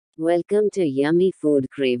Welcome to Yummy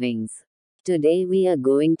Food Cravings. Today we are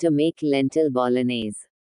going to make lentil bolognese.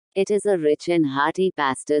 It is a rich and hearty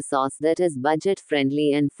pasta sauce that is budget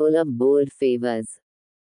friendly and full of bold flavors.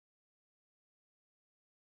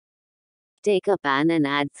 Take a pan and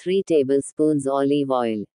add 3 tablespoons olive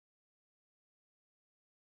oil.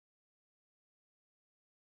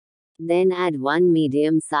 Then add 1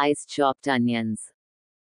 medium-sized chopped onions.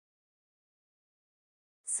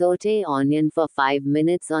 Sauté onion for 5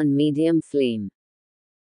 minutes on medium flame.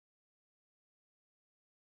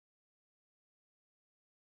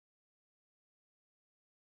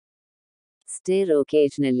 Stir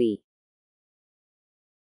occasionally.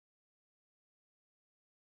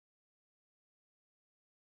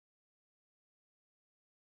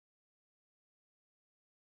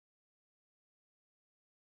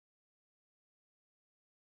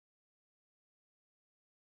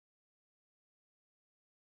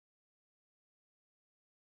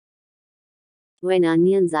 When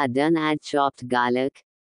onions are done, add chopped garlic,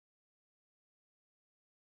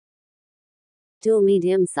 2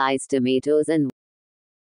 medium-sized tomatoes and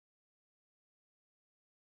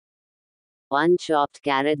 1 chopped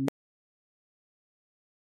carrot.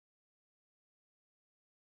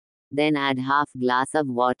 Then add half glass of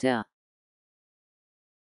water.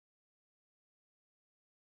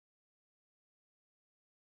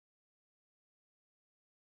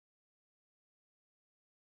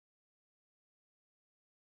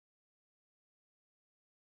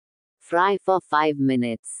 Fry for 5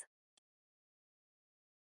 minutes.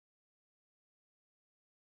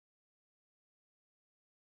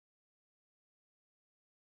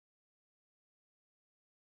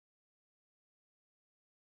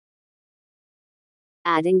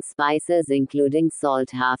 Adding spices including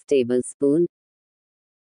salt half tablespoon,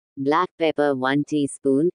 black pepper 1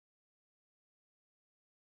 teaspoon,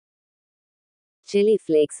 chili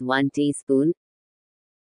flakes 1 teaspoon,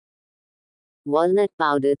 walnut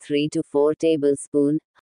powder 3 to 4 tablespoon,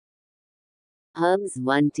 herbs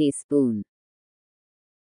 1 teaspoon.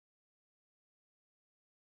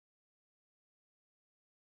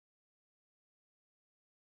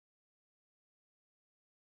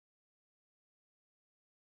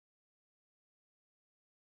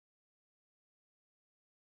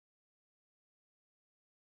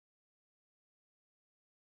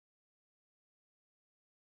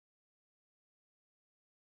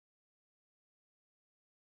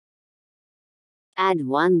 Add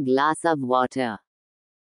 1 glass of water.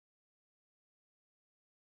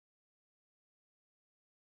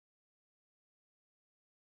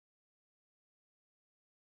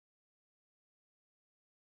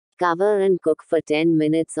 Cover and cook for 10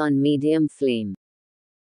 minutes on medium flame.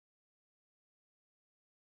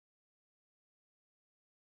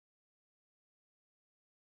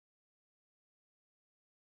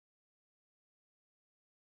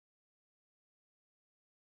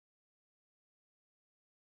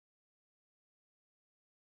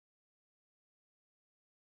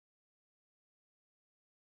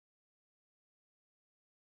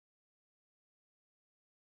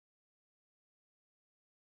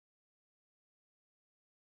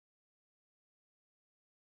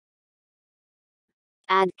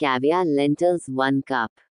 Add caviar lentils 1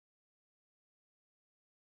 cup.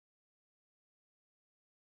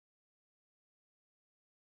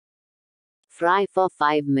 Fry for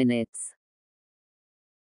 5 minutes.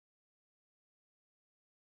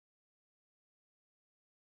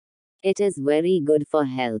 It is very good for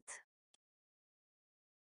health.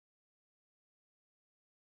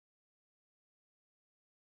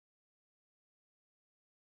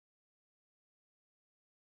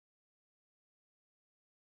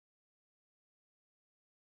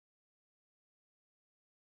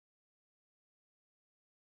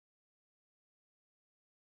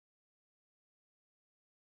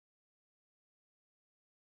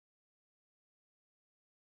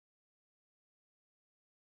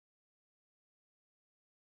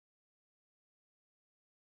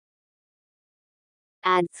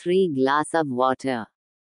 Add 3 glass of water.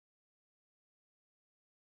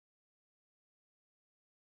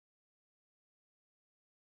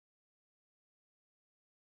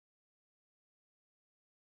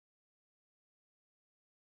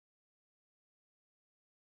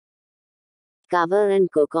 Cover and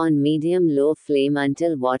cook on medium-low flame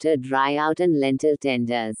until water dry out and lentil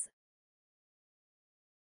tenders.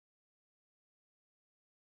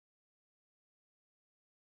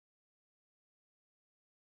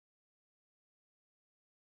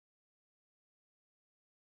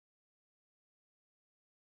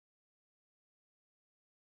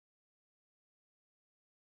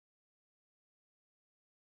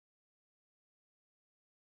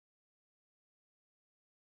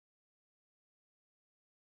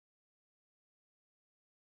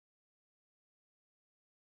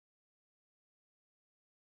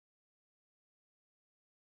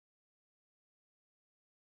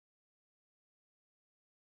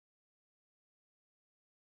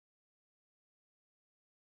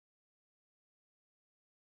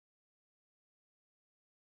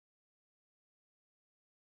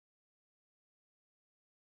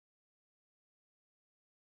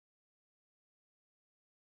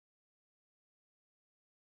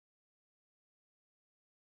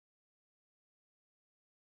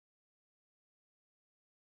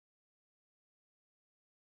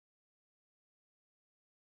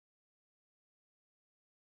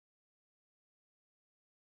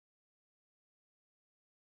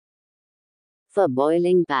 For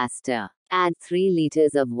boiling pasta, add 3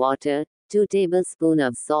 liters of water, 2 tablespoons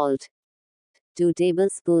of salt, 2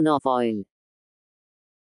 tablespoons of oil.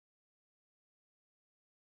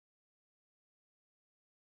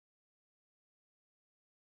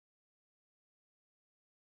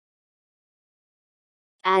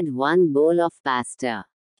 Add 1 bowl of pasta.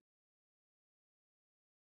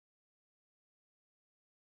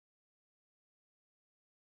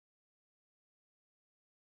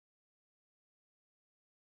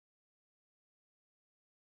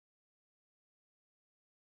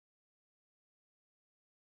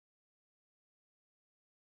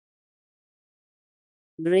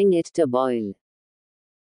 Bring it to boil.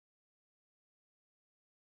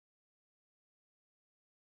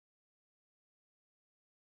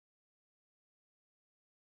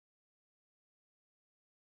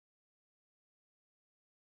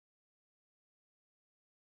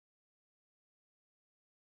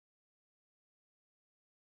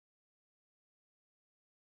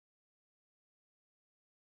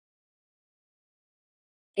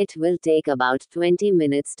 It will take about 20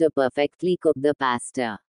 minutes to perfectly cook the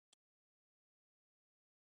pasta.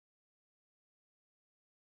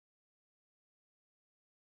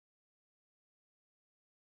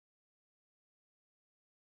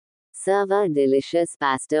 Serve our delicious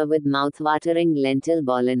pasta with mouth-watering lentil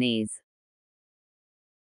bolognese.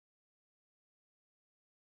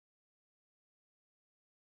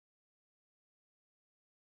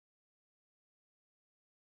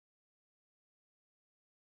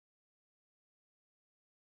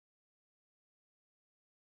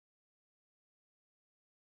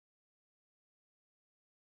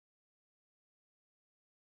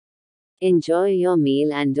 Enjoy your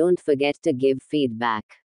meal and don't forget to give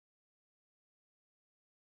feedback.